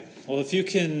Well, if you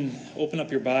can open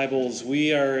up your Bibles,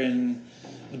 we are in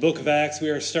the book of Acts. We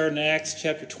are starting Acts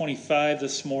chapter 25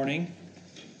 this morning.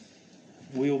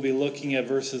 We will be looking at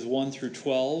verses 1 through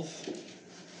 12.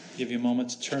 Give you a moment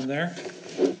to turn there.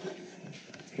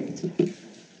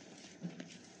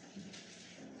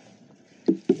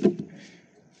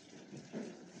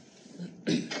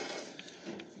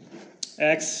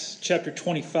 Acts chapter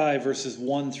 25, verses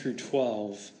 1 through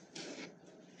 12.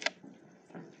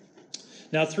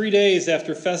 Now 3 days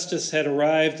after Festus had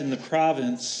arrived in the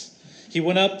province, he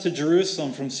went up to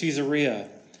Jerusalem from Caesarea.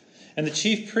 And the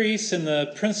chief priests and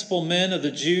the principal men of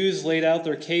the Jews laid out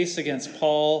their case against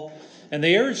Paul, and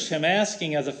they urged him,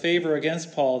 asking as a favor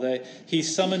against Paul that he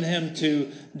summon him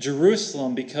to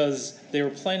Jerusalem because they were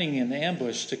planning an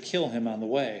ambush to kill him on the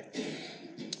way.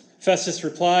 Festus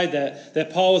replied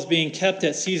that Paul was being kept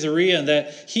at Caesarea and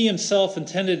that he himself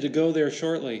intended to go there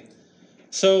shortly.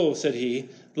 So, said he,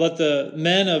 let the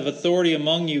men of authority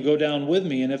among you go down with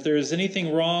me, and if there is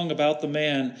anything wrong about the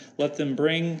man, let them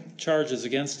bring charges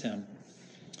against him.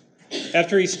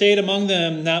 After he stayed among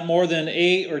them not more than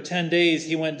 8 or 10 days,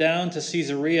 he went down to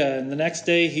Caesarea, and the next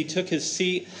day he took his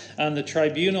seat on the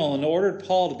tribunal and ordered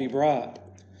Paul to be brought.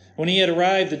 When he had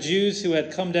arrived, the Jews who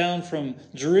had come down from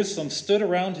Jerusalem stood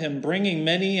around him, bringing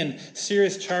many and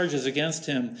serious charges against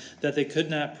him that they could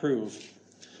not prove.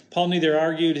 Paul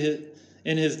argued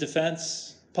in his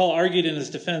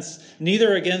defense,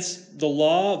 neither against the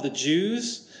law of the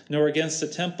Jews, nor against the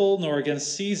temple, nor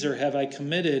against Caesar have I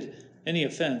committed any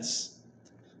offense.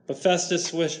 But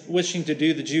Festus, wishing to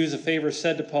do the Jews a favor,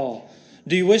 said to Paul,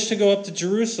 do you wish to go up to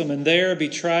Jerusalem and there be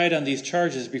tried on these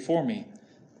charges before me?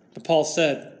 But Paul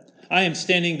said, I am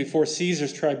standing before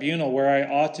Caesar's tribunal where I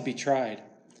ought to be tried.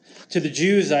 To the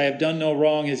Jews I have done no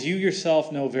wrong, as you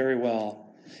yourself know very well.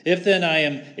 If then I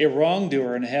am a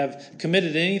wrongdoer and have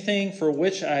committed anything for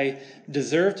which I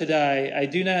deserve to die, I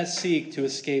do not seek to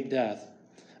escape death.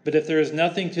 But if there is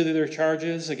nothing to their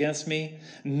charges against me,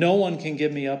 no one can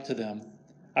give me up to them.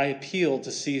 I appeal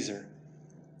to Caesar.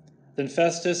 Then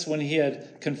Festus, when he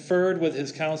had conferred with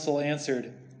his council,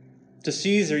 answered, to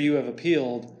Caesar you have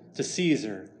appealed, to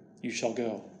Caesar you shall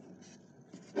go.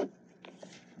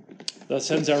 Thus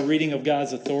ends our reading of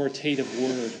God's authoritative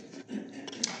word.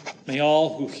 May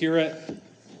all who hear it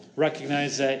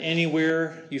recognize that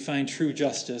anywhere you find true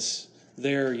justice,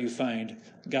 there you find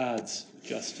God's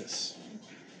justice.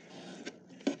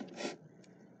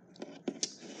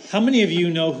 How many of you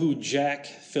know who Jack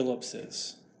Phillips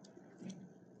is?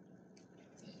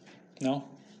 No?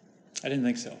 I didn't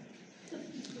think so.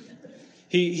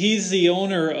 He's the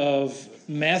owner of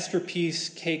Masterpiece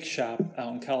Cake Shop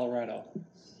out in Colorado.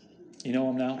 You know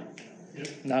him now? Yep.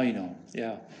 Now you know him,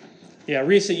 yeah. Yeah,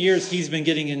 recent years he's been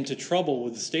getting into trouble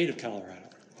with the state of Colorado.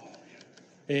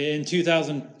 In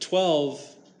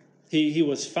 2012, he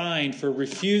was fined for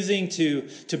refusing to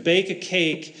bake a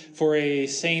cake for a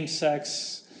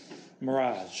same-sex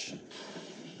marriage.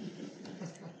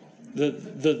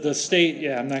 The state,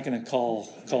 yeah, I'm not going to call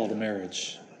it a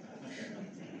marriage.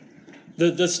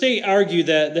 The state argued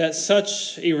that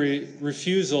such a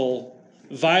refusal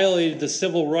violated the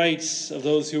civil rights of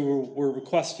those who were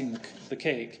requesting the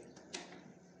cake.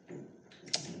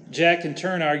 Jack in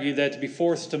turn argued that to be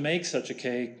forced to make such a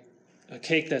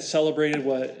cake that celebrated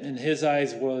what in his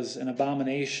eyes was an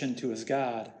abomination to his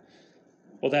God,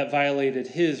 well, that violated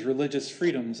his religious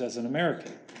freedoms as an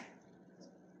American.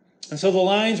 And so the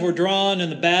lines were drawn and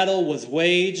the battle was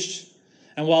waged.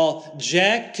 And while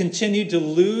Jack continued to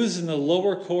lose in the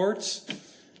lower courts,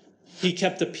 he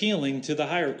kept appealing to the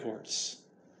higher courts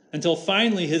until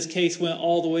finally his case went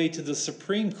all the way to the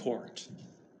Supreme Court.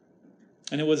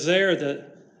 And it was there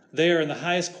in the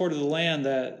highest court of the land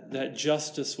that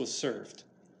justice was served.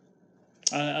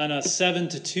 On a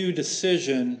 7-2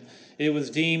 decision, it was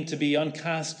deemed to be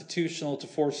unconstitutional to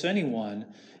force anyone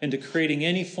into creating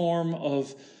any form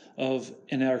of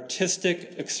an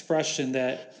artistic expression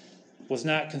that was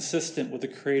not consistent with the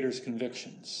Creator's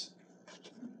convictions.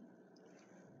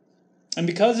 And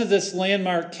because of this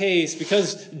landmark case,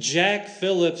 because Jack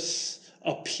Phillips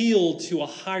appealed to a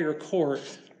higher court,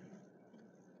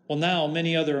 well, now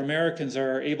many other Americans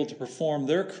are able to perform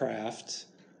their craft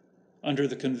under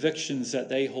the convictions that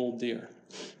they hold dear.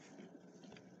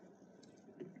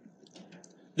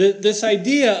 This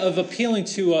idea of appealing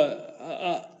to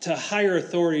higher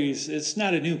authorities is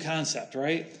not a new concept,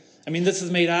 right? I mean, this is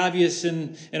made obvious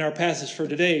in our passage for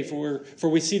today, for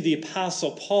we see the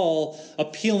Apostle Paul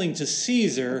appealing to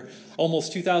Caesar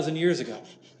almost 2,000 years ago.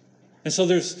 And so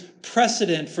there's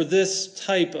precedent for this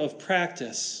type of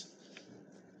practice.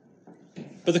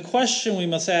 But the question we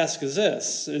must ask is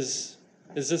this: is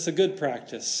this a good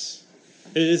practice?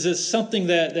 Is this something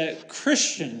that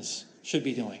Christians should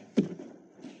be doing?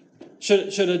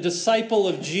 Should a disciple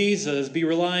of Jesus be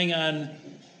relying on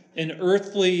an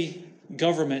earthly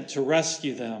government to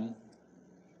rescue them?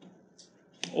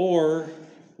 Or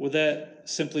would that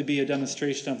simply be a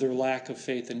demonstration of their lack of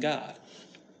faith in God?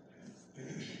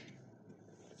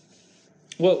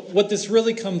 What this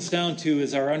really comes down to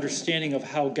is our understanding of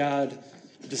how God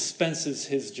dispenses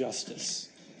his justice.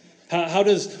 How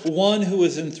does one who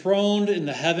is enthroned in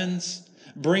the heavens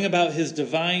bring about his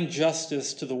divine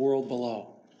justice to the world below?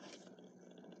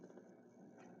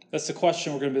 That's the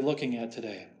question we're going to be looking at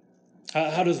today.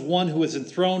 How does one who is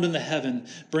enthroned in the heaven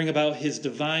bring about his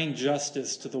divine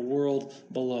justice to the world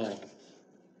below?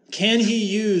 Can he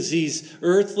use these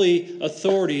earthly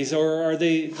authorities, or are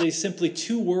they simply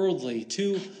too worldly,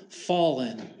 too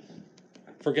fallen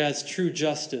for God's true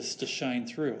justice to shine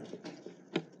through?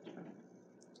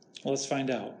 Well, let's find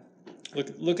out.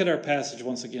 Look at our passage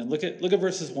once again. Look at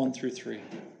verses 1 through 3.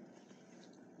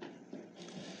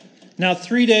 Now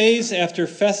 3 days after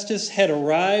Festus had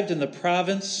arrived in the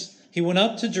province, he went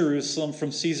up to Jerusalem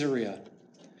from Caesarea.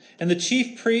 And the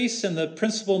chief priests and the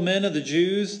principal men of the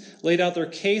Jews laid out their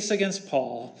case against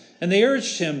Paul, and they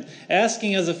urged him,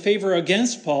 asking as a favor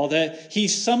against Paul that he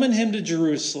summon him to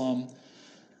Jerusalem,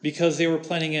 because they were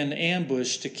planning an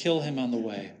ambush to kill him on the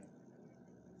way.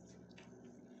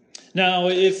 Now,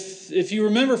 if you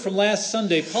remember from last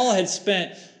Sunday, Paul had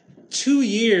spent 2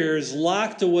 years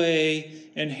locked away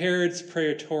in Herod's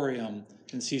praetorium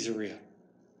in Caesarea.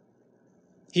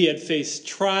 He had faced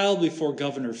trial before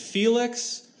Governor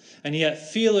Felix, and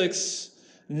yet Felix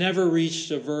never reached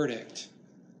a verdict.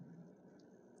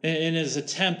 In his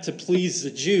attempt to please the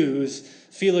Jews,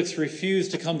 Felix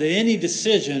refused to come to any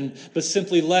decision, but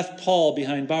simply left Paul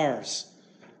behind bars.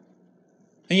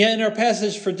 And yet in our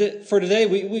passage for today,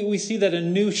 we see that a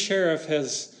new sheriff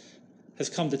has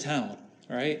come to town,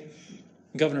 right?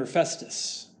 Governor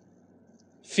Festus.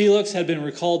 Felix had been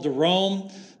recalled to Rome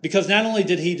because not only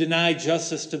did he deny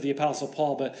justice to the Apostle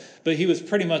Paul, but he was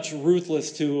pretty much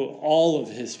ruthless to all of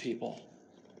his people.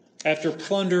 After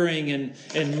plundering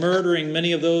and murdering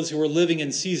many of those who were living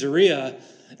in Caesarea,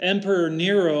 Emperor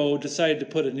Nero decided to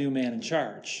put a new man in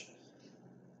charge.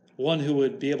 One who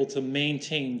would be able to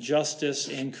maintain justice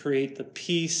and create the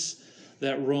peace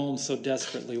that Rome so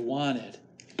desperately wanted.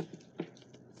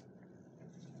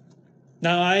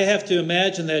 Now, I have to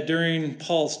imagine that during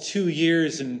Paul's 2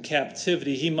 years in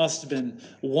captivity, he must have been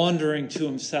wondering to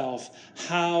himself,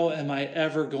 how am I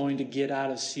ever going to get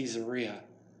out of Caesarea?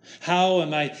 How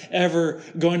am I ever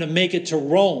going to make it to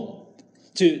Rome,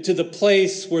 to the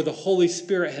place where the Holy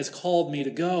Spirit has called me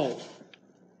to go?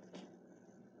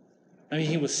 I mean,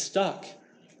 he was stuck.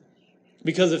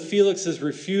 Because of Felix's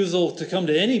refusal to come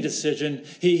to any decision,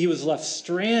 he was left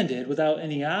stranded without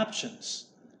any options.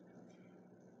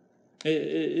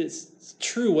 It's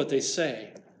true what they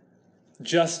say.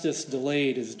 Justice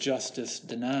delayed is justice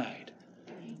denied.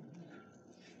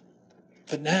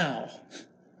 But now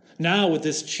with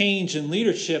this change in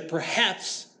leadership,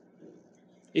 perhaps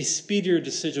a speedier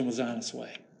decision was on its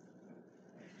way.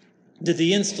 Did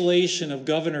the installation of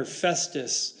Governor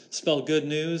Festus spell good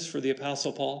news for the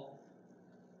Apostle Paul?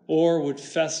 Or would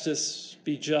Festus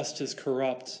be just as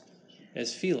corrupt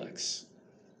as Felix?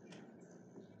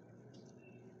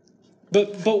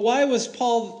 But why was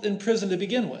Paul in prison to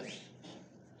begin with?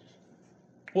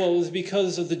 Well, it was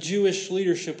because of the Jewish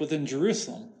leadership within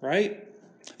Jerusalem, right?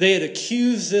 They had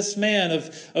accused this man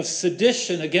of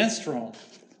sedition against Rome.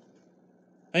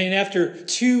 I mean, after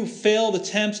 2 failed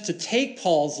attempts to take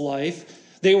Paul's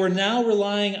life, they were now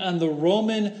relying on the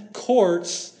Roman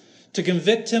courts to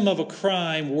convict him of a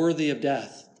crime worthy of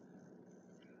death.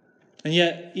 And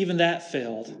yet, even that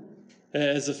failed,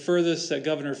 as the furthest that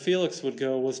Governor Felix would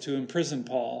go was to imprison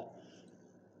Paul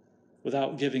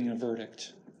without giving a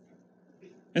verdict.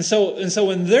 And so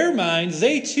in their minds,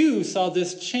 they too saw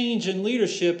this change in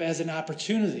leadership as an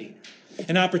opportunity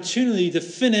to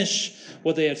finish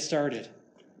what they had started.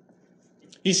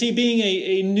 You see, being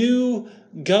a new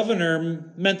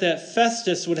governor meant that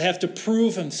Festus would have to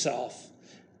prove himself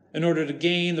in order to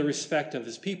gain the respect of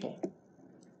his people.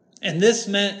 And this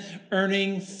meant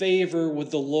earning favor with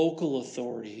the local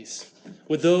authorities,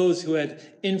 with those who had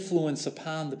influence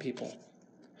upon the people.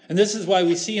 And this is why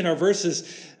we see in our verses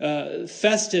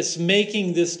Festus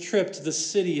making this trip to the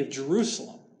city of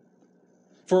Jerusalem.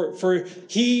 For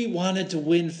he wanted to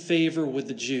win favor with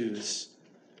the Jews.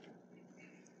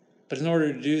 But in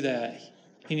order to do that,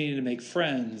 he needed to make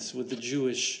friends with the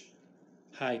Jewish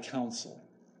high council.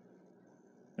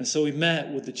 And so he met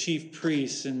with the chief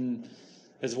priests and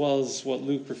as well as what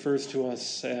Luke refers to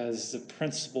us as the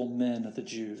principal men of the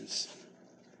Jews.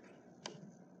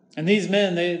 And these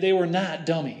men, they were not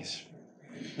dummies.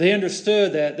 They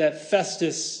understood that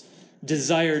Festus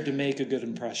desired to make a good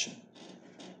impression.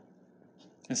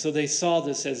 And so they saw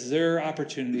this as their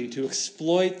opportunity to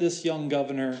exploit this young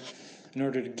governor in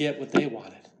order to get what they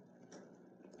wanted.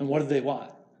 And what did they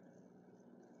want?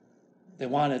 They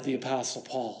wanted the Apostle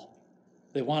Paul.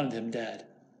 They wanted him dead.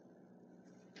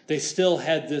 They still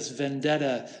had this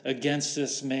vendetta against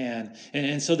this man.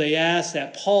 And so they asked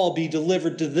that Paul be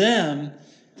delivered to them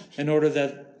in order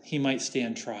that he might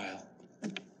stand trial.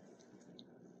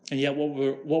 And yet,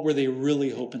 what were they really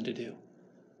hoping to do?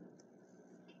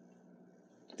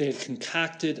 They had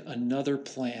concocted another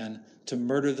plan to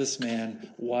murder this man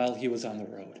while he was on the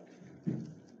road.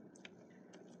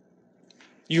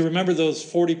 You remember those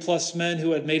 40-plus men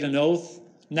who had made an oath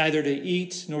neither to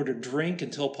eat nor to drink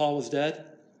until Paul was dead?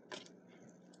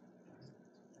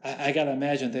 I got to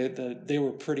imagine they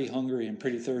were pretty hungry and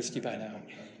pretty thirsty by now.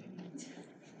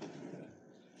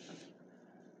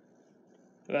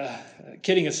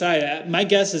 Kidding aside, my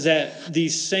guess is that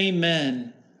these same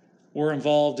men were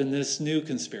involved in this new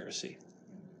conspiracy.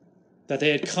 That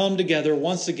they had come together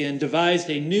once again, devised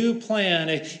a new plan,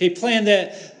 a plan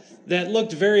that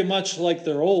looked very much like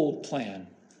their old plan.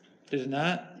 Did it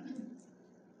not?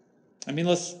 I mean,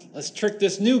 let's trick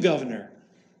this new governor.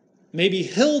 Maybe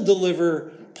he'll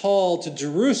deliver Paul to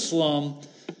Jerusalem,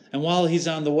 and while he's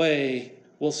on the way,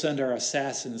 we'll send our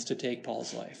assassins to take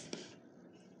Paul's life.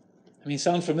 I mean,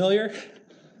 sound familiar?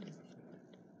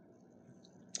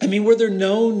 I mean, were there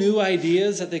no new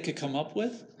ideas that they could come up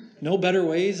with? No better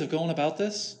ways of going about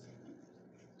this?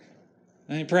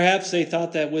 I mean, perhaps they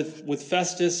thought that with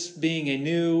Festus being a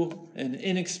new and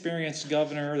inexperienced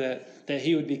governor, that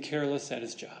he would be careless at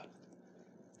his job.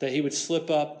 That he would slip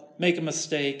up, make a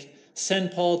mistake,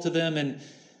 send Paul to them,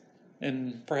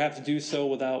 and perhaps do so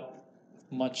without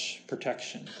much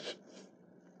protection.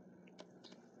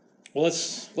 Well,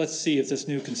 let's see if this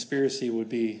new conspiracy would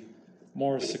be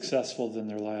more successful than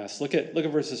their last. Look at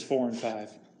verses 4 and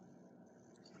 5.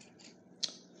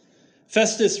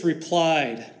 Festus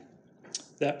replied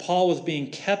that Paul was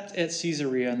being kept at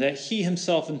Caesarea and that he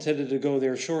himself intended to go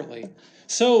there shortly.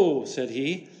 So, said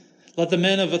he, let the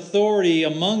men of authority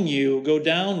among you go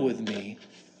down with me,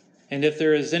 and if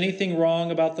there is anything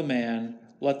wrong about the man,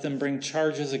 let them bring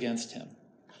charges against him.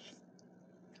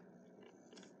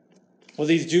 Well,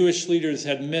 these Jewish leaders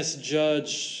had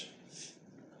misjudged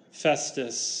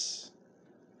Festus,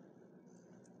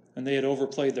 and they had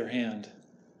overplayed their hand.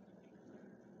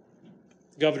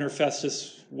 Governor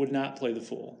Festus would not play the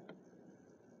fool.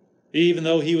 Even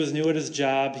though he was new at his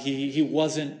job, he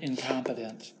wasn't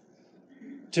incompetent.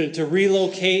 To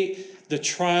relocate the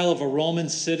trial of a Roman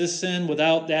citizen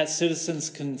without that citizen's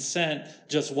consent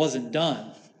just wasn't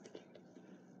done.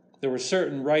 There were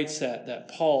certain rights that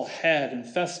Paul had, and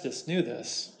Festus knew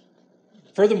this.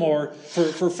 Furthermore,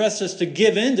 for Festus to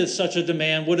give in to such a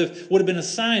demand would have been a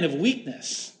sign of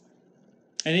weakness.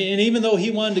 And even though he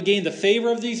wanted to gain the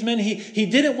favor of these men, he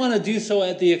didn't want to do so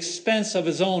at the expense of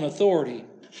his own authority.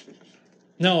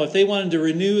 No, if they wanted to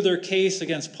renew their case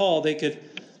against Paul, they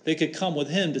could come with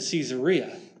him to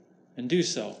Caesarea and do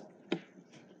so.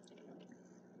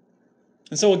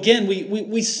 And so again,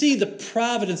 we see the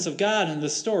providence of God in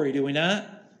this story, do we not?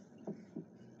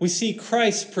 We see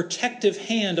Christ's protective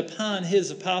hand upon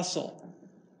his apostle.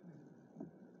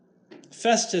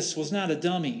 Festus was not a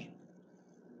dummy.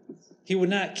 He would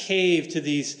not cave to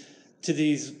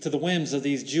the whims of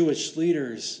these Jewish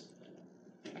leaders.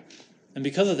 And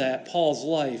because of that, Paul's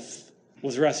life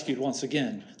was rescued once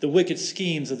again. The wicked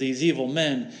schemes of these evil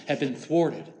men had been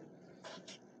thwarted.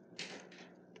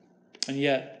 And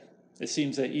yet, it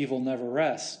seems that evil never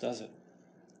rests, does it?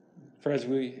 For as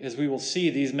we will see,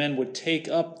 these men would take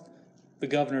up the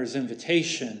governor's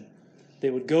invitation. They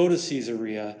would go to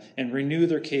Caesarea and renew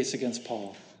their case against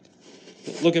Paul.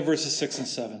 Look at verses 6 and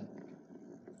 7.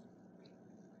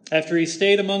 After he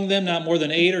stayed among them not more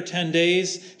than 8 or 10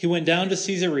 days, he went down to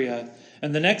Caesarea,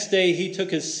 and the next day he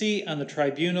took his seat on the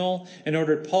tribunal and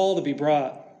ordered Paul to be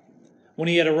brought. When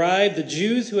he had arrived, the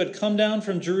Jews who had come down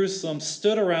from Jerusalem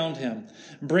stood around him,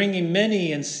 bringing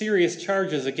many and serious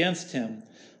charges against him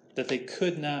that they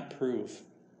could not prove.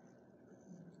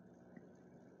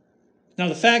 Now,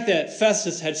 the fact that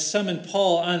Festus had summoned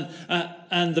Paul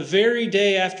on the very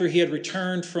day after he had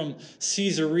returned from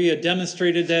Caesarea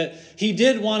demonstrated that he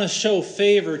did want to show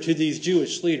favor to these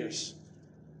Jewish leaders.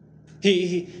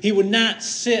 He would not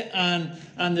sit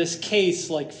on this case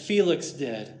like Felix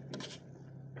did.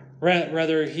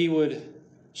 Rather, he would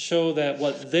show that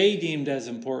what they deemed as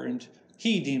important,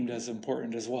 he deemed as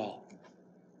important as well.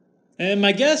 And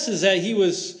my guess is that he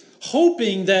was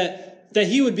hoping that that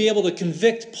he would be able to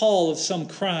convict Paul of some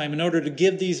crime in order to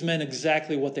give these men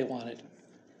exactly what they wanted.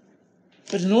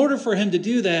 But in order for him to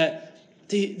do that,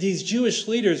 these Jewish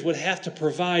leaders would have to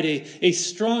provide a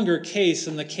stronger case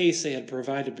than the case they had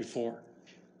provided before.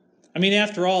 I mean,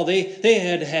 after all, they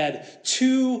had had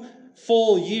 2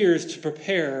 full years to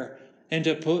prepare and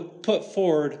to put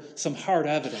forward some hard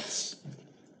evidence.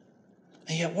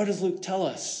 And yet, what does Luke tell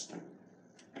us?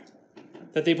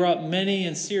 That they brought many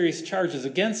and serious charges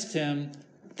against him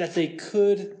that they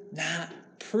could not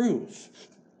prove.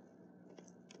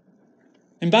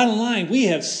 And bottom line, we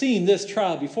have seen this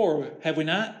trial before, have we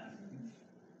not?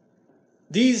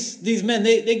 These men,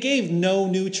 they gave no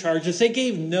new charges. They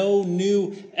gave no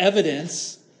new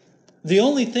evidence. The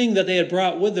only thing that they had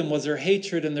brought with them was their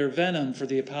hatred and their venom for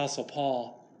the Apostle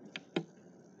Paul.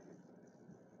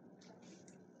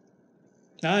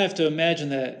 Now I have to imagine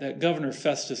that Governor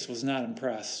Festus was not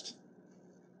impressed.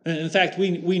 In fact,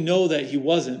 we know that he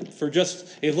wasn't. For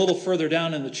just a little further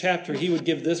down in the chapter, he would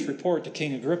give this report to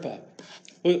King Agrippa.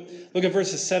 Look at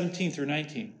verses 17 through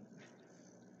 19.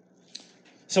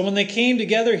 So when they came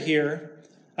together here,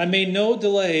 I made no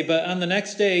delay, but on the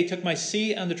next day took my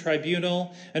seat on the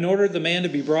tribunal and ordered the man to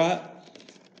be brought.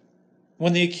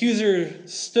 When the accuser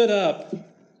stood up,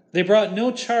 they brought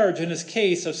no charge in his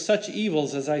case of such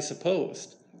evils as I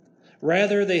supposed.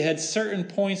 Rather, they had certain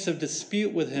points of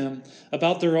dispute with him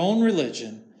about their own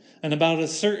religion and about a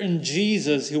certain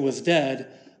Jesus who was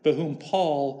dead, but whom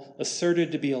Paul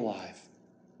asserted to be alive.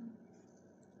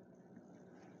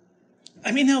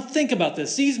 I mean, now think about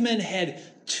this. These men had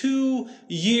 2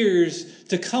 years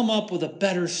to come up with a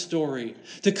better story,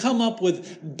 to come up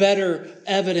with better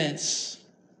evidence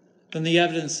than the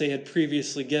evidence they had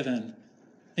previously given.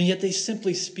 And yet they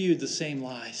simply spewed the same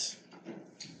lies.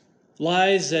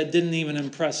 Lies that didn't even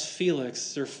impress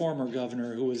Felix, their former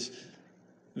governor, who was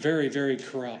very, very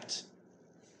corrupt.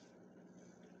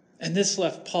 And this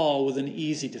left Paul with an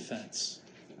easy defense.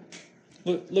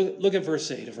 Look at verse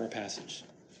 8 of our passage.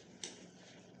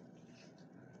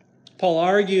 Paul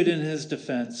argued in his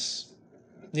defense,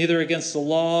 neither against the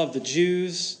law of the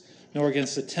Jews, nor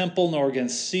against the temple, nor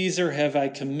against Caesar have I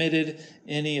committed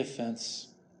any offense.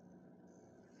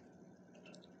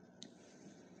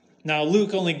 Now,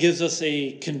 Luke only gives us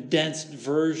a condensed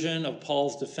version of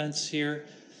Paul's defense here.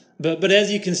 But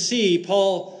as you can see,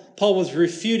 Paul was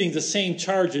refuting the same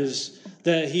charges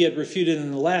that he had refuted in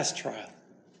the last trial.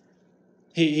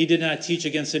 He did not teach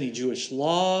against any Jewish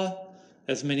law,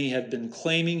 as many had been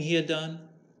claiming he had done.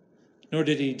 Nor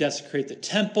did he desecrate the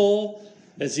temple,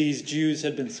 as these Jews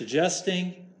had been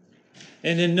suggesting.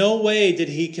 And in no way did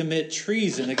he commit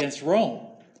treason against Rome.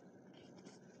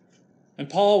 And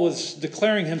Paul was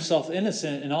declaring himself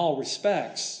innocent in all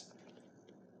respects.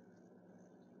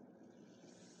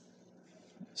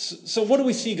 So what do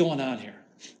we see going on here?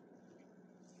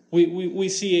 We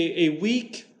see a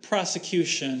weak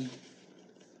prosecution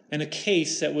and a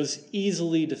case that was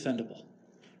easily defendable.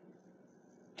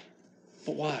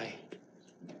 But why?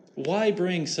 Why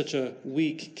bring such a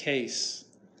weak case?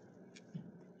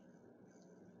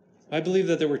 I believe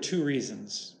that there were 2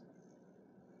 reasons.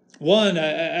 One,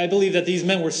 I believe that these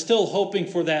men were still hoping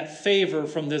for that favor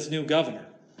from this new governor.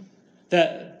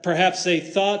 That perhaps they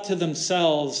thought to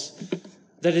themselves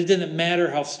that it didn't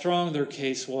matter how strong their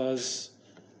case was,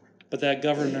 but that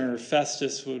Governor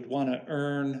Festus would want to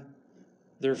earn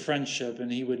their friendship,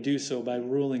 and he would do so by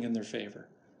ruling in their favor.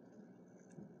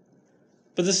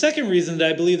 But the second reason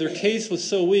that I believe their case was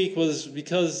so weak was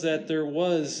because that there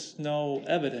was no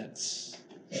evidence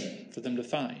for them to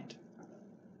find.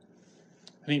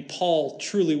 I mean, Paul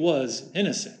truly was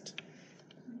innocent.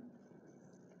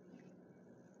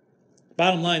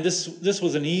 Bottom line, this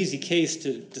was an easy case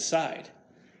to decide.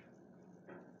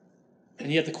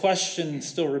 And yet the question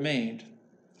still remained.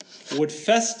 Would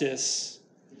Festus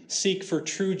seek for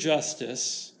true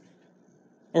justice,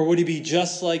 or would he be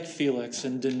just like Felix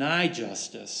and deny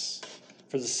justice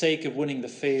for the sake of winning the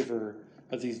favor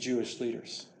of these Jewish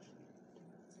leaders?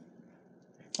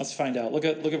 Let's find out. Look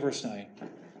at verse 9.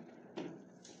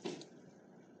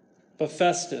 But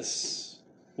Festus,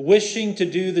 wishing to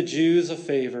do the Jews a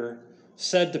favor,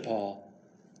 said to Paul,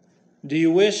 "Do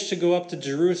you wish to go up to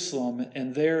Jerusalem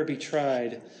and there be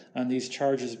tried on these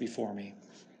charges before me?"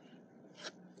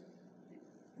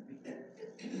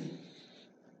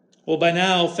 Well, by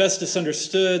now, Festus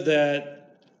understood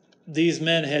that these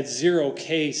men had 0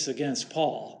 case against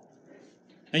Paul.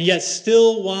 And yet,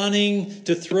 still wanting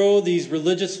to throw these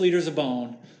religious leaders a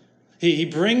bone, he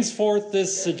brings forth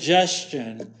this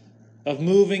suggestion of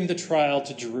moving the trial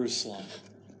to Jerusalem.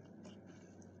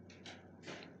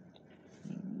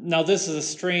 Now, this is a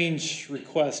strange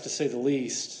request, to say the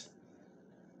least.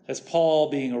 as Paul,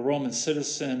 being a Roman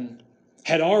citizen,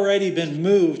 had already been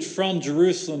moved from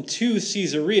Jerusalem to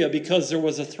Caesarea because there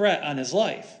was a threat on his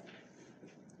life.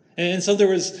 And so there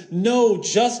was no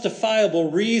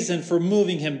justifiable reason for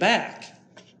moving him back.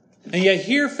 And yet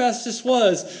here Festus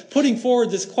was putting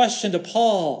forward this question to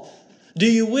Paul: do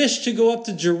you wish to go up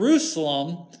to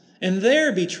Jerusalem and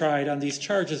there be tried on these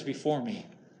charges before me?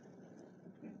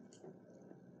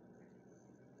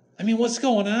 I mean, what's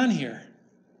going on here?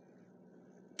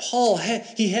 Paul,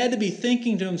 he had to be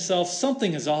thinking to himself,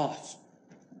 something is off.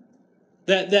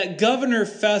 That Governor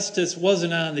Festus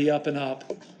wasn't on the up and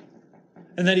up.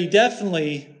 And that he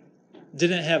definitely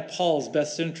didn't have Paul's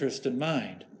best interest in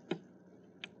mind.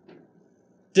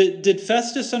 Did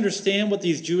Festus understand what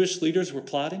these Jewish leaders were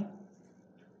plotting?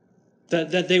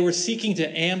 That they were seeking to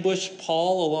ambush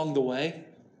Paul along the way?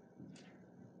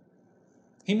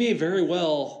 He may very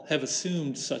well have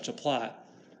assumed such a plot.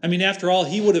 I mean, after all,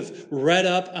 he would have read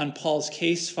up on Paul's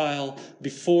case file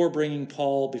before bringing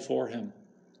Paul before him.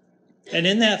 And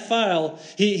in that file,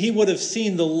 he would have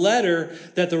seen the letter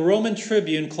that the Roman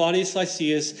tribune, Claudius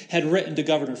Lysias, had written to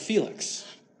Governor Felix.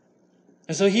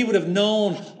 And so he would have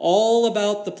known all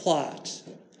about the plot,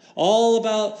 all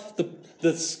about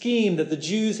the scheme that the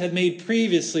Jews had made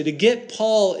previously to get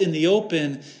Paul in the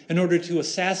open in order to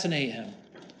assassinate him.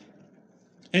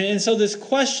 And so this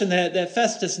question that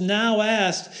Festus now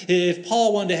asked, if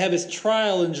Paul wanted to have his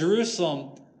trial in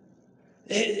Jerusalem,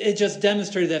 it just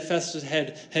demonstrated that Festus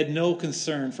had no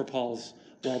concern for Paul's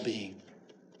well-being.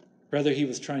 Rather, he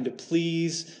was trying to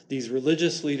please these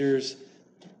religious leaders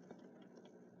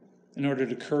in order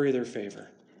to curry their favor.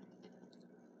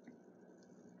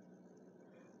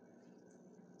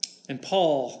 And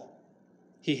Paul,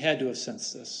 he had to have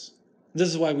sensed this. This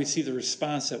is why we see the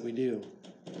response that we do.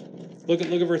 Look at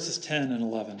verses 10 and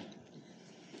 11.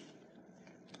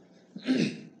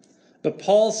 But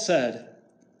Paul said,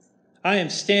 I am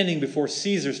standing before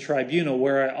Caesar's tribunal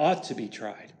where I ought to be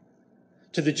tried.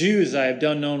 To the Jews I have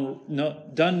done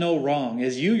no wrong,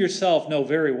 as you yourself know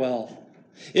very well.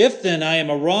 If then I am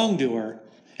a wrongdoer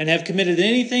and have committed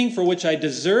anything for which I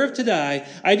deserve to die,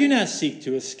 I do not seek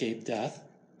to escape death.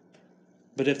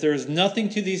 But if there is nothing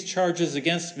to these charges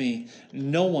against me,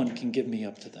 no one can give me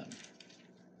up to them.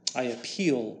 I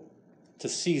appeal to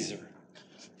Caesar.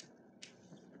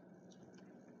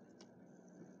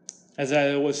 As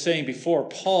I was saying before,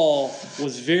 Paul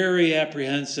was very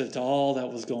apprehensive to all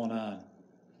that was going on.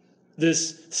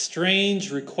 This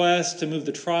strange request to move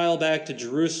the trial back to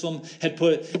Jerusalem had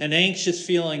put an anxious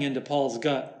feeling into Paul's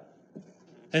gut.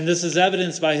 And this is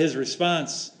evidenced by his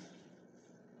response.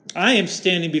 I am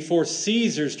standing before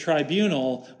Caesar's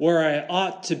tribunal where I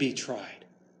ought to be tried.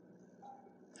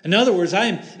 In other words, I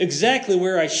am exactly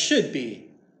where I should be.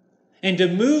 And to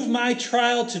move my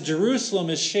trial to Jerusalem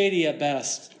is shady at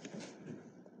best.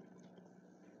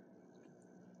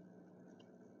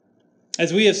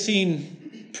 As we have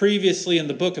seen previously in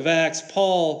the book of Acts,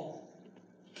 Paul,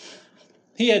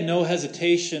 he had no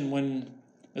hesitation when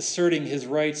asserting his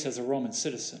rights as a Roman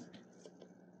citizen.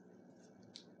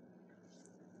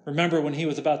 Remember when he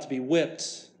was about to be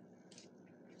whipped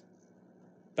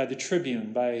by the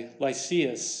tribune, by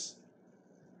Lysias,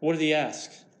 what did he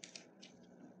ask?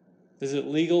 Is it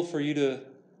legal for you to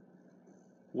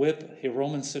whip a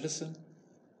Roman citizen?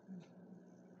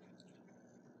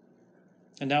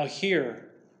 And now here,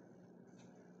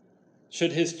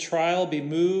 should his trial be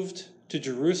moved to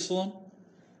Jerusalem?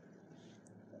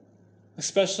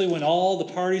 Especially when all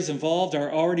the parties involved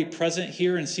are already present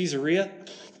here in Caesarea?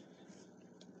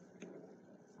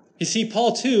 You see,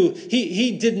 Paul, too,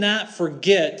 he did not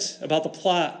forget about the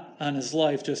plot on his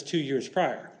life just 2 years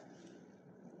prior.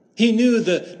 He knew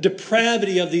the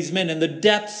depravity of these men and the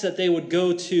depths that they would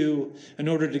go to in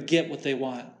order to get what they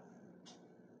want.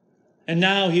 And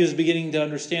now he is beginning to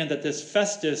understand that this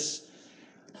Festus,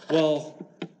 well,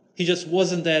 he just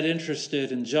wasn't that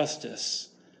interested in justice.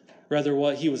 Rather,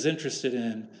 what he was interested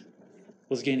in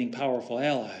was gaining powerful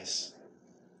allies.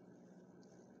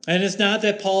 And it's not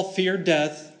that Paul feared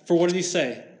death. For what did he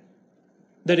say?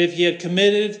 That if he had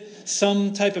committed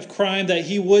some type of crime, that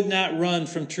he would not run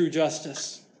from true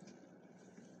justice.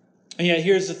 And yet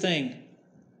here's the thing.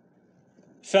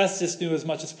 Festus knew as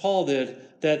much as Paul did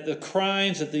that the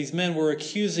crimes that these men were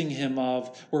accusing him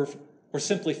of were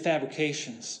simply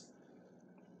fabrications.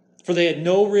 For they had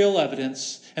no real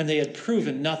evidence and they had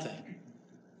proven nothing.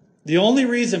 The only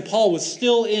reason Paul was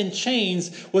still in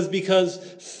chains was because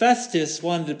Festus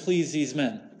wanted to please these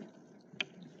men.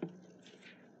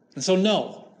 And so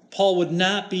no, Paul would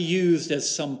not be used as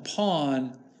some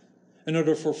pawn in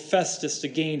order for Festus to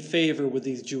gain favor with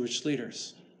these Jewish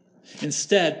leaders.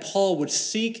 Instead, Paul would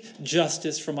seek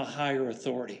justice from a higher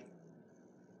authority.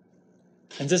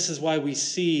 And this is why we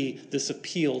see this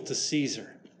appeal to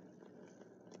Caesar.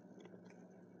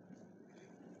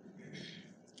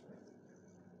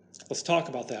 Let's talk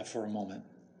about that for a moment.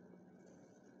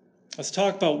 Let's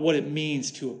talk about what it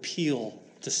means to appeal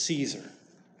to Caesar.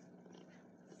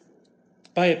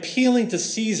 By appealing to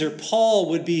Caesar, Paul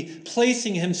would be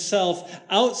placing himself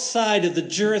outside of the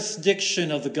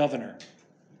jurisdiction of the governor.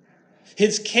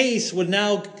 His case would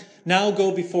now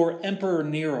go before Emperor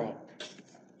Nero.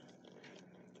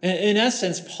 In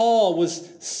essence, Paul was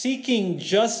seeking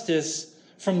justice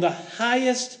from the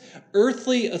highest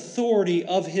earthly authority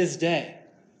of his day.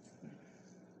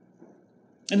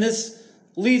 And this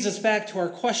leads us back to our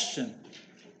question.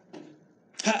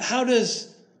 How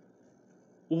does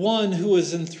one who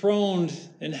is enthroned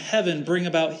in heaven bring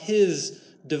about his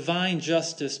divine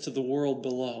justice to the world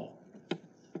below?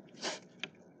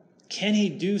 Can he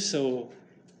do so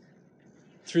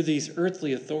through these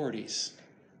earthly authorities?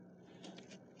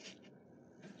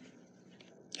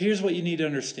 Here's what you need to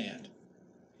understand.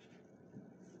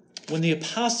 When the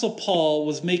Apostle Paul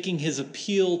was making his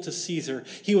appeal to Caesar,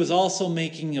 he was also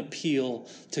making appeal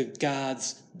to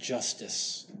God's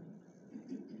justice.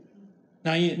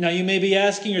 Now you may be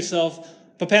asking yourself,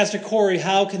 but Pastor Cory,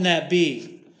 how can that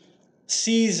be?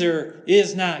 Caesar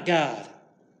is not God.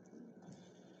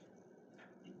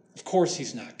 Of course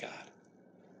he's not God.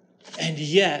 And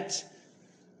yet,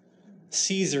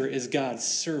 Caesar is God's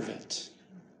servant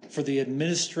for the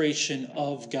administration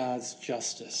of God's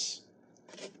justice.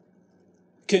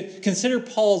 Consider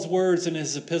Paul's words in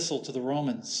his epistle to the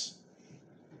Romans.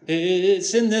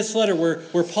 It's in this letter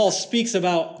where Paul speaks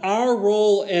about our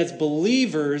role as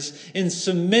believers in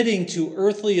submitting to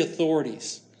earthly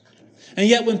authorities. And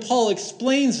yet when Paul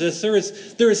explains this,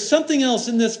 there is something else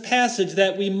in this passage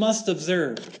that we must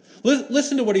observe.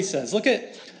 Listen to what he says. Look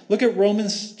at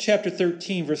Romans chapter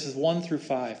 13, verses 1 through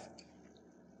 5.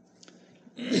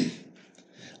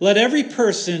 Let every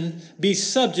person be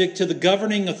subject to the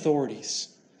governing authorities.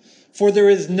 For there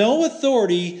is no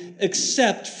authority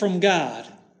except from God,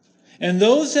 and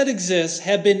those that exist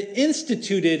have been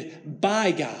instituted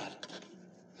by God.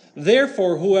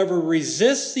 Therefore, whoever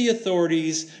resists the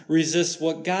authorities resists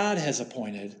what God has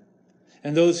appointed,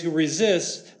 and those who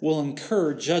resist will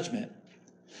incur judgment.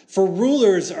 For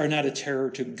rulers are not a terror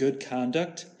to good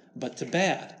conduct, but to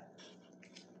bad.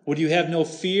 Would you have no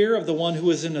fear of the one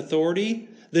who is in authority?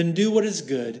 Then do what is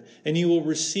good, and you will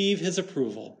receive his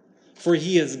approval. For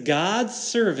he is God's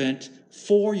servant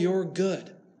for your good.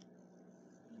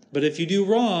 But if you do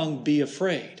wrong, be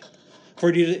afraid.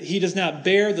 For he does not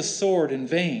bear the sword in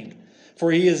vain.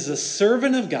 For he is the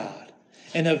servant of God,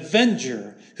 an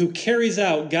avenger who carries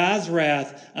out God's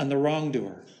wrath on the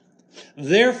wrongdoer.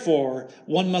 Therefore,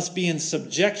 one must be in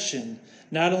subjection,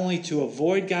 not only to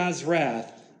avoid God's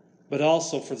wrath, but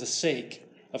also for the sake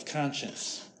of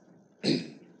conscience.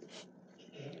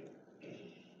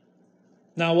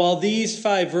 Now, while these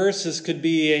 5 verses could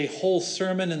be a whole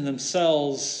sermon in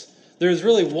themselves, there's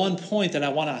really one point that I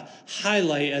want to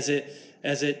highlight as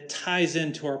it ties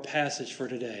into our passage for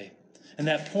today. And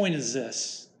that point is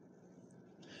this.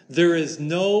 There is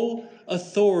no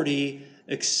authority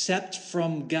except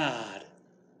from God,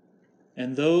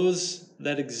 and those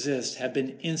that exist have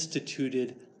been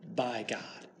instituted by God.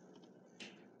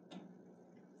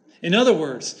 In other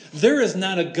words, there is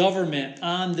not a government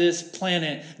on this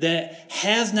planet that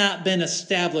has not been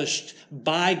established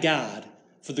by God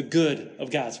for the good of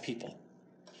God's people.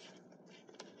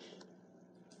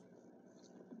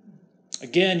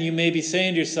 Again, you may be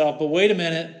saying to yourself, but wait a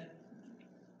minute.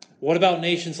 What about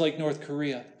nations like North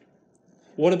Korea?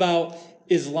 What about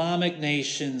Islamic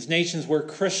nations, nations where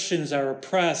Christians are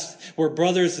oppressed, where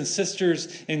brothers and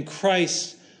sisters in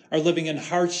Christ are living in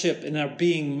hardship and are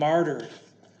being martyred?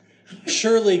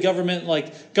 Surely governments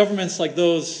like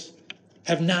those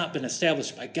have not been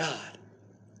established by God.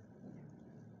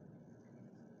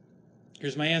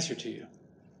 Here's my answer to you.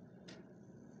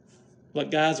 Let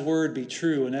God's word be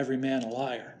true and every man a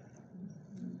liar.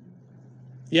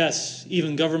 Yes,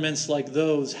 even governments like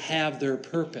those have their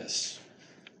purpose.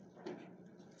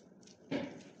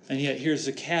 And yet here's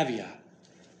the caveat.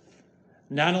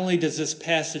 Not only does this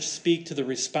passage speak to the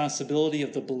responsibility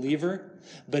of the believer,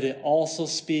 but it also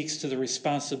speaks to the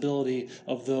responsibility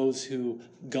of those who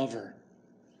govern.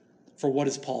 For what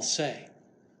does Paul say?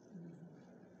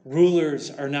 Rulers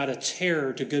are not a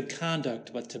terror to good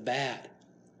conduct, but to bad.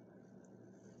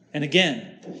 And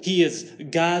again, he is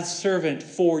God's servant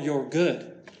for your good.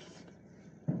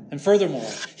 And furthermore,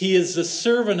 he is the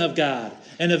servant of God,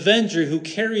 an avenger who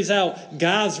carries out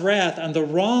God's wrath on the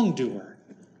wrongdoer.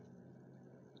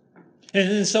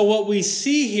 And so what we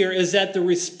see here is that the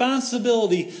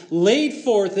responsibility laid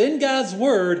forth in God's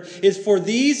word is for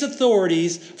these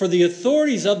authorities, for the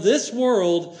authorities of this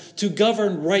world, to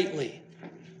govern rightly,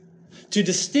 to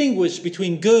distinguish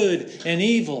between good and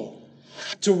evil,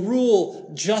 to rule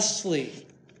justly.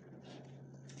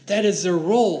 That is their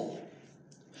role.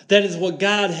 That is what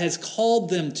God has called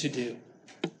them to do.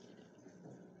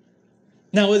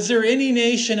 Now, is there any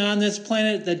nation on this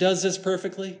planet that does this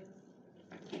perfectly?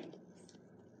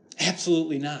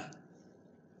 Absolutely not.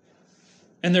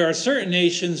 And there are certain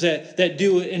nations that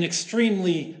do an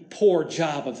extremely poor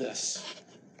job of this.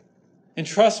 And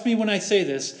trust me when I say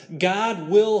this, God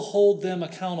will hold them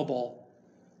accountable,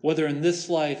 whether in this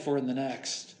life or in the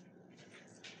next.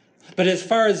 But as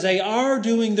far as they are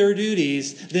doing their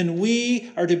duties, then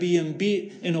we are to be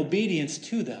in obedience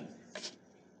to them.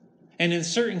 And in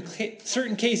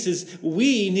certain cases,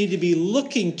 we need to be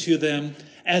looking to them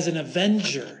as an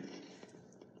avenger.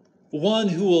 One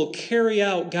who will carry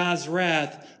out God's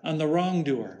wrath on the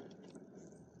wrongdoer.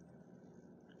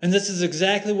 And this is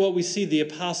exactly what we see the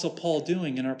Apostle Paul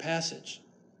doing in our passage.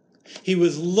 He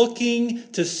was looking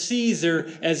to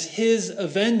Caesar as his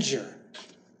avenger.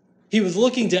 He was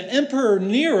looking to Emperor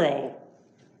Nero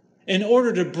in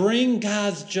order to bring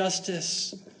God's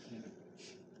justice.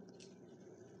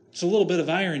 It's a little bit of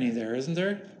irony there, isn't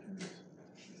there?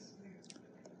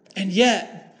 And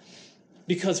yet,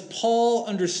 because Paul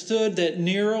understood that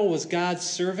Nero was God's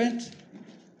servant,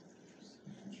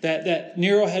 that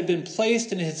Nero had been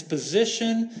placed in his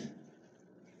position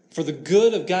for the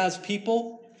good of God's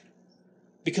people,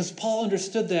 because Paul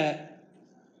understood that,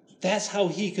 that's how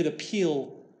he could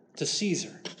appeal to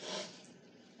Caesar.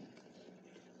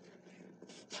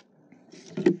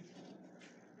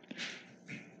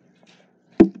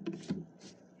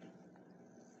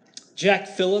 Jack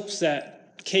Phillips,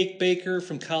 that cake baker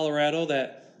from Colorado,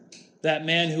 that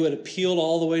man who had appealed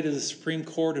all the way to the Supreme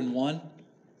Court and won.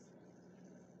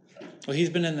 Well, he's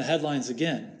been in the headlines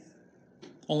again.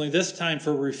 Only this time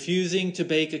for refusing to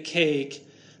bake a cake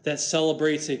that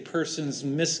celebrates a person's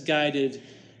misguided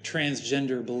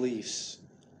transgender beliefs.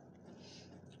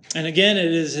 And again,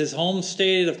 it is his home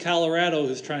state of Colorado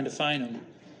who's trying to fine him.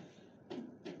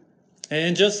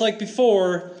 And just like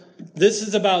before, this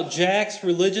is about Jack's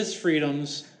religious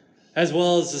freedoms, as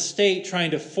well as the state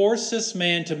trying to force this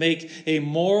man to make a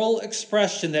moral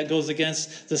expression that goes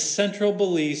against the central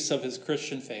beliefs of his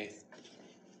Christian faith.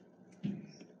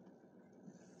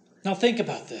 Now think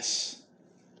about this.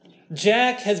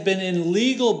 Jack has been in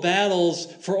legal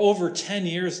battles for over 10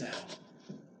 years now.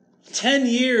 10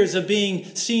 years of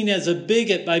being seen as a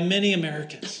bigot by many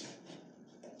Americans.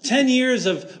 10 years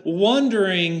of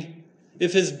wondering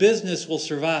if his business will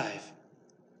survive.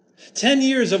 10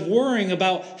 years of worrying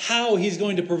about how he's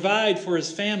going to provide for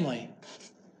his family.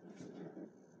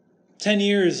 10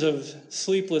 years of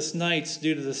sleepless nights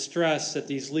due to the stress that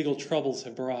these legal troubles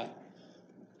have brought.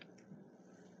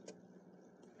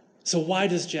 So why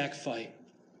does Jack fight?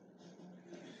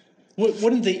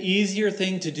 Wouldn't the easier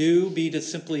thing to do be to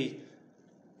simply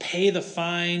pay the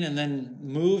fine and then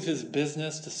move his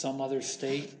business to some other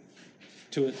state?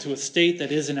 To a state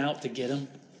that isn't out to get him?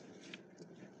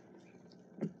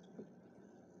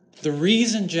 The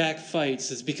reason Jack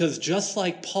fights is because just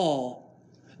like Paul,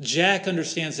 Jack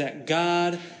understands that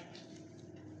God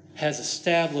has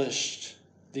established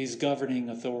these governing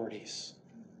authorities.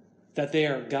 That they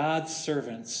are God's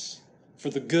servants for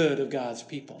the good of God's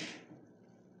people.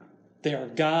 They are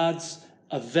God's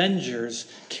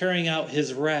avengers carrying out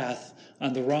his wrath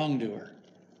on the wrongdoer.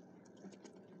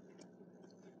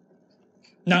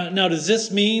 Now, does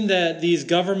this mean that these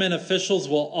government officials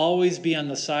will always be on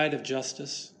the side of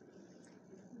justice?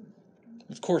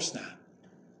 Of course not.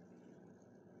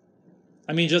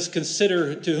 I mean, just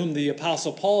consider to whom the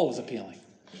Apostle Paul was appealing.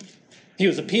 He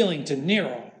was appealing to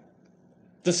Nero,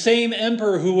 the same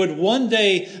emperor who would one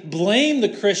day blame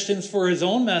the Christians for his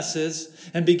own messes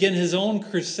and begin his own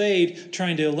crusade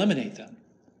trying to eliminate them.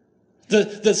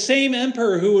 The same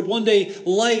emperor who would one day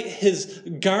light his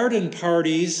garden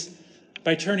parties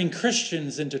by turning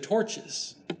Christians into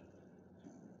torches.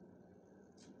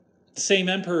 The same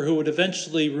emperor who would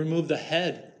eventually remove the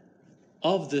head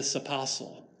of this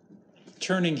apostle,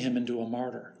 turning him into a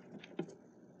martyr.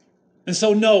 And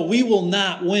so, no, we will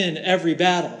not win every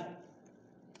battle.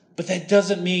 But that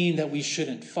doesn't mean that we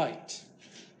shouldn't fight.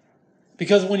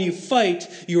 Because when you fight,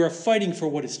 you are fighting for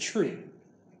what is true.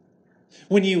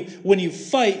 When you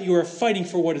fight, you are fighting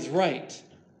for what is right.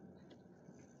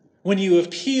 When you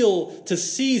appeal to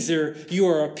Caesar, you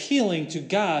are appealing to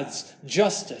God's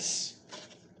justice.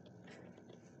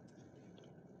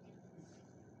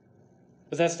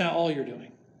 But that's not all you're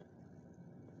doing.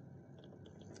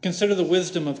 Consider the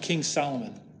wisdom of King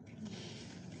Solomon.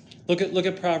 Look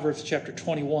at Proverbs chapter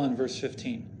 21, verse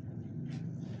 15.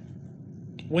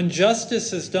 When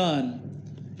justice is done,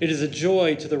 it is a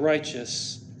joy to the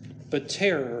righteous, but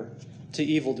terror to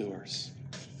evildoers.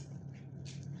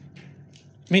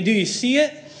 I mean, do you see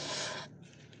it?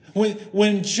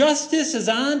 When justice is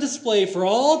on display for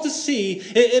all to see,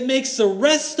 it makes the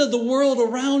rest of the world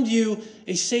around you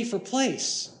a safer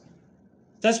place.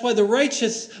 That's why the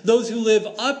righteous, those who live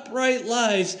upright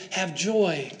lives, have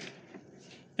joy.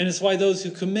 And it's why those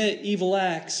who commit evil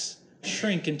acts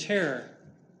shrink in terror.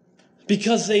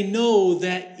 Because they know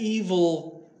that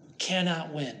evil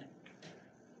cannot win.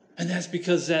 And that's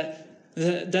because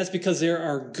there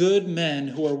are good men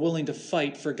who are willing to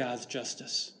fight for God's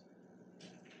justice.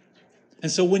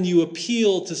 And so when you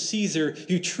appeal to Caesar,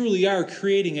 you truly are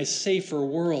creating a safer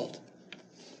world.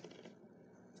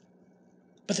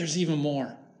 But there's even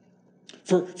more.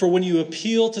 For when you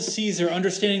appeal to Caesar,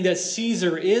 understanding that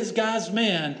Caesar is God's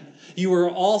man, you are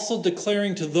also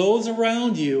declaring to those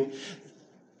around you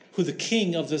who the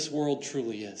king of this world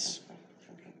truly is.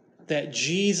 That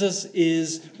Jesus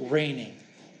is reigning.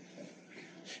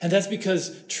 And that's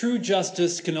because true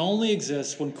justice can only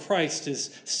exist when Christ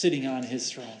is sitting on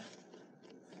his throne.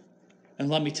 And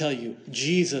let me tell you,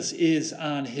 Jesus is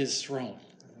on his throne.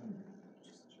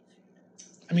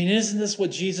 I mean, isn't this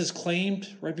what Jesus claimed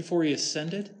right before he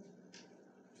ascended?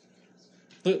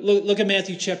 Look at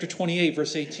Matthew chapter 28,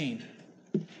 verse 18.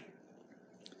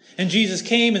 And Jesus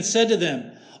came and said to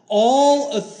them,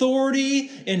 all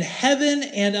authority in heaven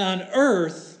and on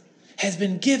earth has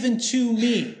been given to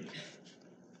me.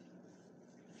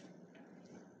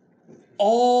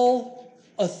 All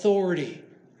authority.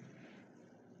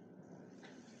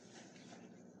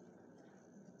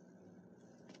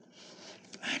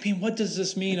 I mean, what does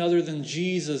this mean other than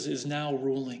Jesus is now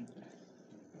ruling?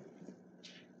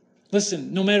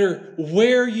 Listen, no matter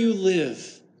where you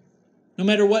live, no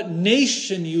matter what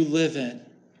nation you live in,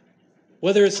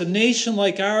 whether it's a nation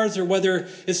like ours or whether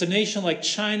it's a nation like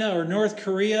China or North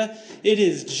Korea, it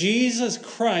is Jesus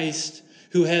Christ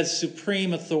who has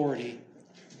supreme authority.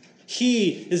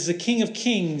 He is the King of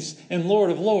Kings and Lord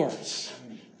of Lords.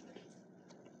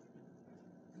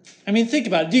 I mean, think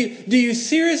about it. Do you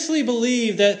seriously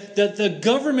believe that the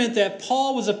government that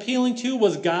Paul was appealing to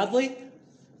was godly?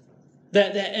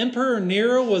 That Emperor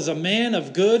Nero was a man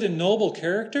of good and noble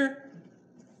character?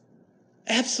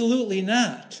 Absolutely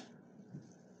not.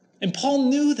 And Paul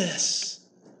knew this.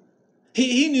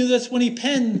 He knew this when he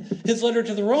penned his letter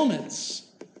to the Romans.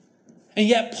 And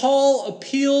yet Paul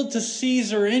appealed to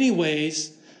Caesar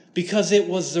anyways because it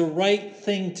was the right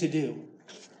thing to do.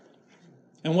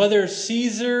 And whether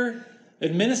Caesar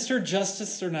administered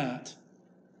justice or not,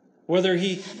 whether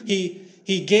he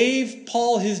gave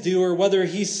Paul his due or whether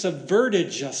he subverted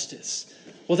justice,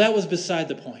 well, that was beside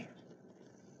the point.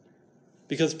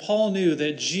 Because Paul knew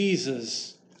that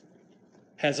Jesus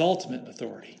has ultimate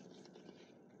authority.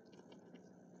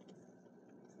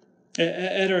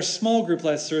 At our small group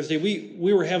last Thursday,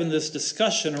 we were having this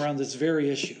discussion around this very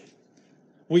issue.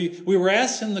 We were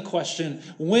asking the question,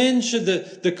 when should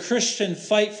the Christian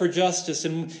fight for justice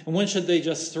and when should they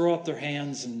just throw up their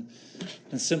hands and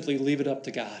simply leave it up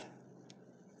to God?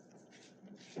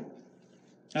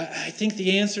 I think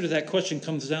the answer to that question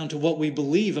comes down to what we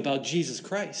believe about Jesus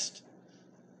Christ.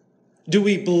 Do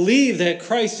we believe that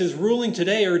Christ is ruling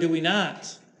today or do we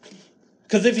not?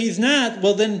 Because if he's not,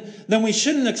 well then we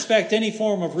shouldn't expect any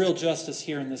form of real justice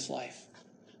here in this life.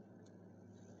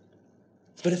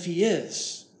 But if he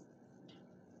is,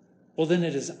 well then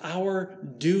it is our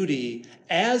duty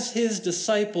as his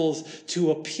disciples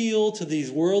to appeal to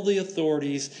these worldly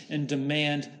authorities and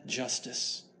demand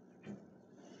justice.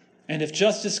 And if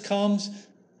justice comes,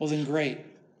 well then great.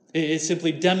 It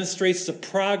simply demonstrates the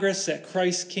progress that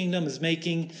Christ's kingdom is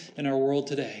making in our world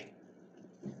today.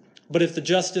 But if the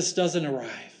justice doesn't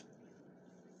arrive,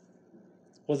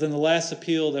 well then the last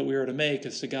appeal that we are to make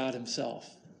is to God himself.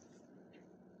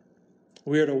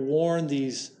 We are to warn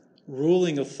these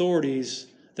ruling authorities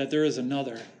that there is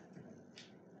another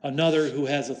who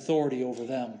has authority over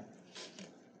them.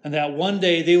 And that one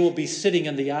day they will be sitting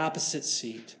in the opposite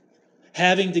seat,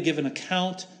 having to give an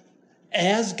account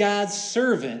as God's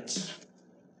servant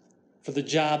for the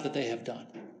job that they have done.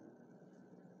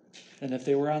 And if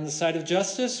they were on the side of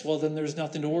justice, well, then there's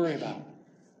nothing to worry about.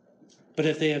 But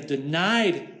if they have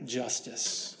denied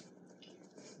justice,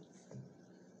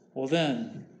 well,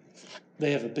 then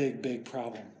they have a big, big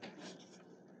problem.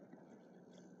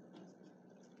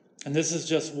 And this is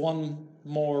just one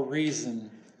more reason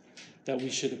that we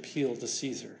should appeal to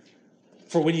Caesar.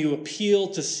 For when you appeal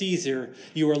to Caesar,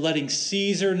 you are letting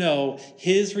Caesar know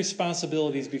his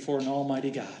responsibilities before an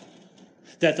almighty God.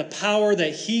 That the power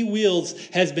that he wields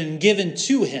has been given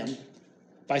to him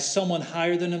by someone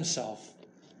higher than himself.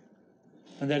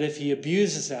 And that if he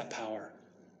abuses that power,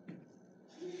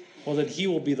 well, then he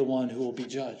will be the one who will be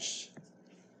judged.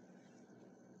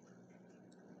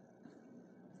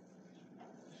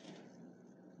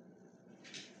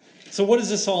 So what does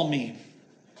this all mean?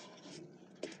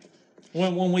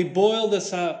 When we boil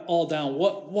this all down,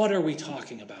 what are we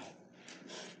talking about?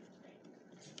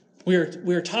 We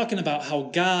are talking about how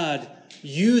God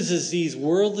uses these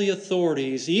worldly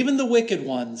authorities, even the wicked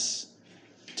ones,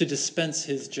 to dispense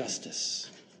his justice.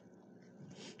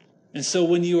 And so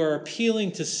when you are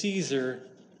appealing to Caesar,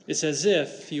 it's as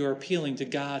if you are appealing to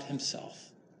God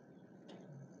himself.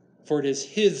 For it is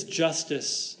his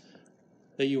justice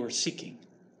that you are seeking.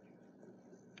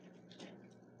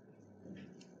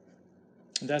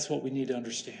 And that's what we need to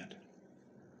understand.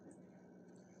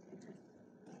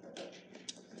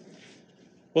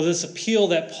 Well, this appeal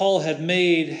that Paul had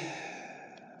made,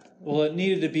 well, it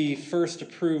needed to be first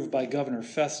approved by Governor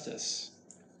Festus.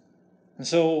 And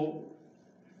so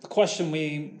the question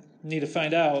we need to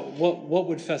find out, what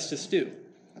would Festus do?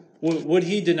 Would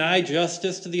he deny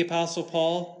justice to the Apostle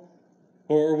Paul?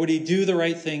 Or would he do the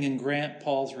right thing and grant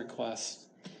Paul's request?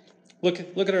 Look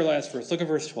at our last verse. Look at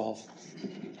verse 12.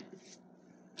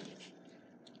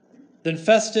 Then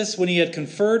Festus, when he had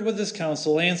conferred with his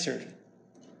council, answered,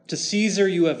 "To Caesar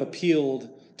you have appealed,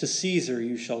 to Caesar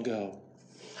you shall go."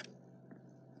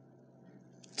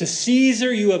 To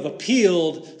Caesar you have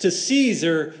appealed, to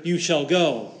Caesar you shall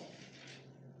go.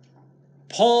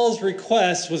 Paul's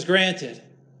request was granted.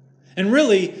 And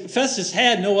really, Festus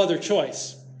had no other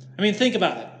choice. I mean, think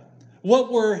about it.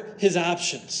 What were his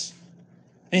options?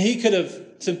 And he could have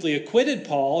simply acquitted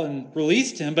Paul and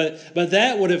released him, but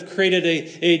that would have created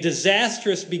a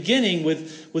disastrous beginning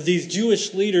with these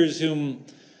Jewish leaders whom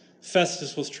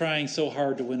Festus was trying so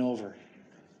hard to win over.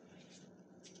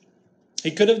 He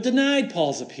could have denied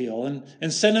Paul's appeal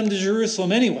and sent him to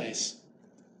Jerusalem anyways.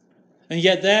 And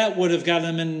yet that would have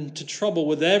gotten him into trouble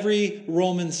with every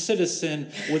Roman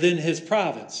citizen within his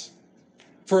province.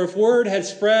 For if word had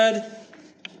spread,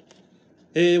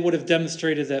 it would have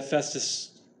demonstrated that Festus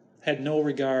had no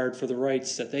regard for the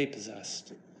rights that they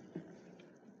possessed.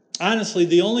 Honestly,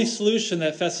 the only solution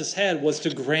that Festus had was to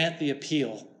grant the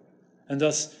appeal, and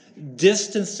thus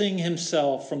distancing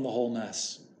himself from the whole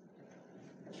mess.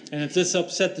 And if this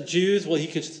upset the Jews, well, he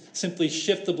could simply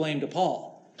shift the blame to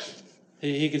Paul.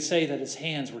 He could say that his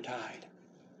hands were tied.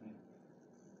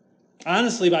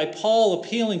 Honestly, by Paul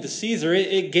appealing to Caesar,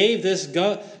 it gave this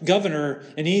governor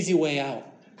an easy way out.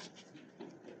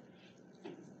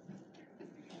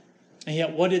 And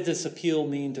yet, what did this appeal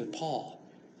mean to Paul?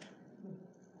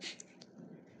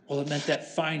 Well, it meant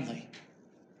that finally,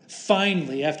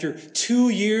 after 2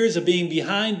 years of being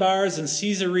behind bars in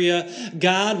Caesarea,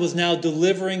 God was now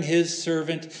delivering his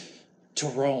servant to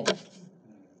Rome,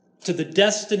 to the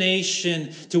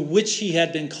destination to which he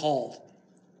had been called.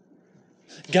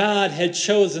 God had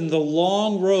chosen the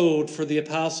long road for the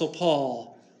Apostle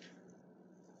Paul,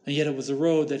 and yet it was a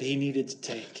road that he needed to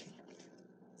take.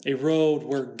 A road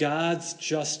where God's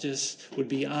justice would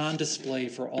be on display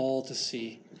for all to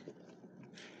see.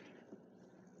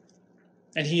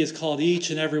 And he has called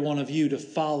each and every one of you to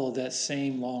follow that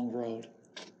same long road.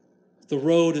 The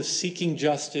road of seeking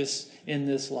justice in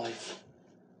this life.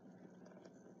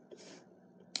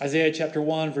 Isaiah chapter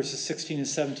 1, verses 16 and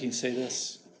 17 say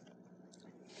this.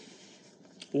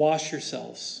 Wash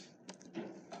yourselves.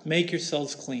 Make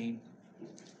yourselves clean.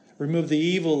 Remove the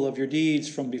evil of your deeds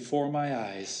from before my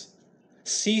eyes.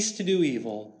 Cease to do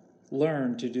evil.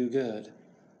 Learn to do good.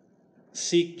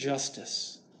 Seek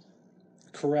justice.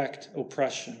 Correct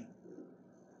oppression.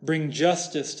 Bring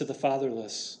justice to the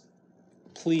fatherless.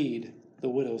 Plead the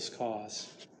widow's cause.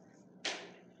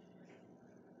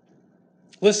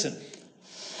 Listen,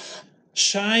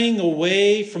 shying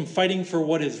away from fighting for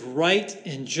what is right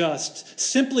and just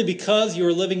simply because you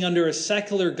are living under a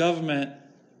secular government,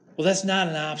 well, that's not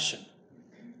an option.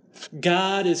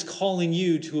 God is calling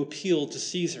you to appeal to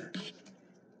Caesar.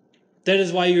 That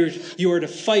is why you are to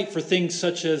fight for things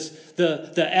such as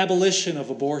the abolition of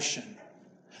abortion.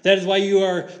 That is why you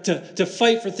are to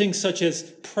fight for things such as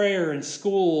prayer in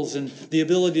schools and the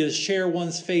ability to share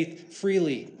one's faith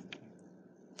freely.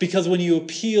 Because when you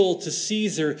appeal to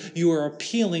Caesar, you are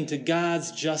appealing to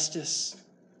God's justice.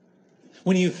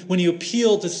 When you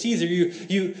appeal to Caesar,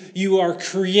 you are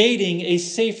creating a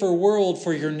safer world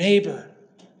for your neighbor.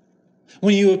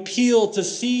 When you appeal to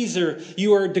Caesar,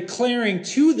 you are declaring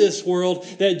to this world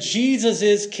that Jesus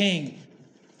is king.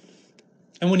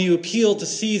 And when you appeal to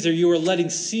Caesar, you are letting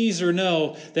Caesar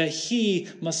know that he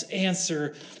must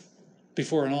answer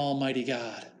before an almighty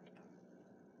God.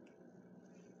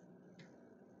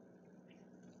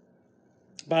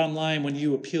 Bottom line, when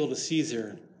you appeal to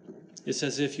Caesar, it's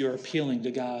as if you're appealing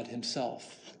to God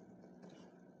himself.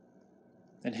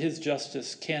 And his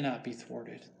justice cannot be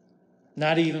thwarted,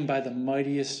 not even by the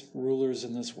mightiest rulers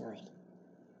in this world.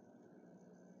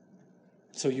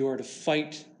 So you are to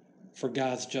fight for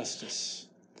God's justice,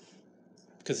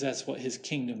 because that's what his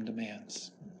kingdom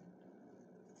demands.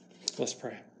 Let's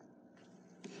pray.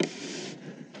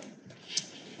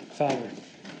 Father,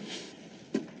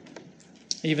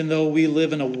 even though we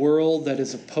live in a world that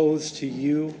is opposed to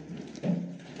you,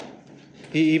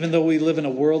 even though we live in a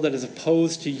world that is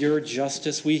opposed to your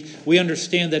justice, we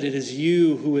understand that it is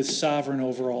you who is sovereign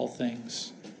over all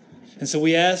things. And so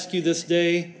we ask you this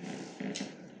day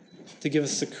to give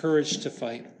us the courage to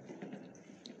fight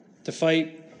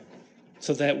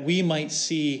so that we might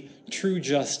see true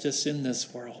justice in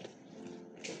this world,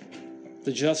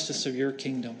 the justice of your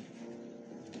kingdom.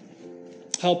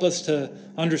 Help us to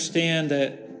understand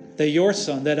that your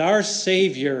Son, that our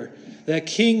Savior, that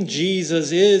King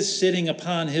Jesus is sitting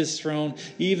upon his throne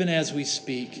even as we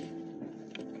speak.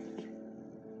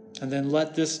 And then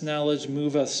let this knowledge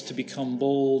move us to become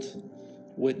bold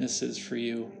witnesses for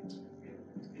you.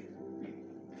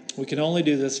 We can only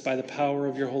do this by the power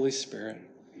of your Holy Spirit.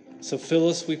 So fill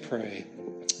us, we pray.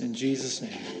 In Jesus'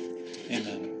 name,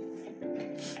 amen.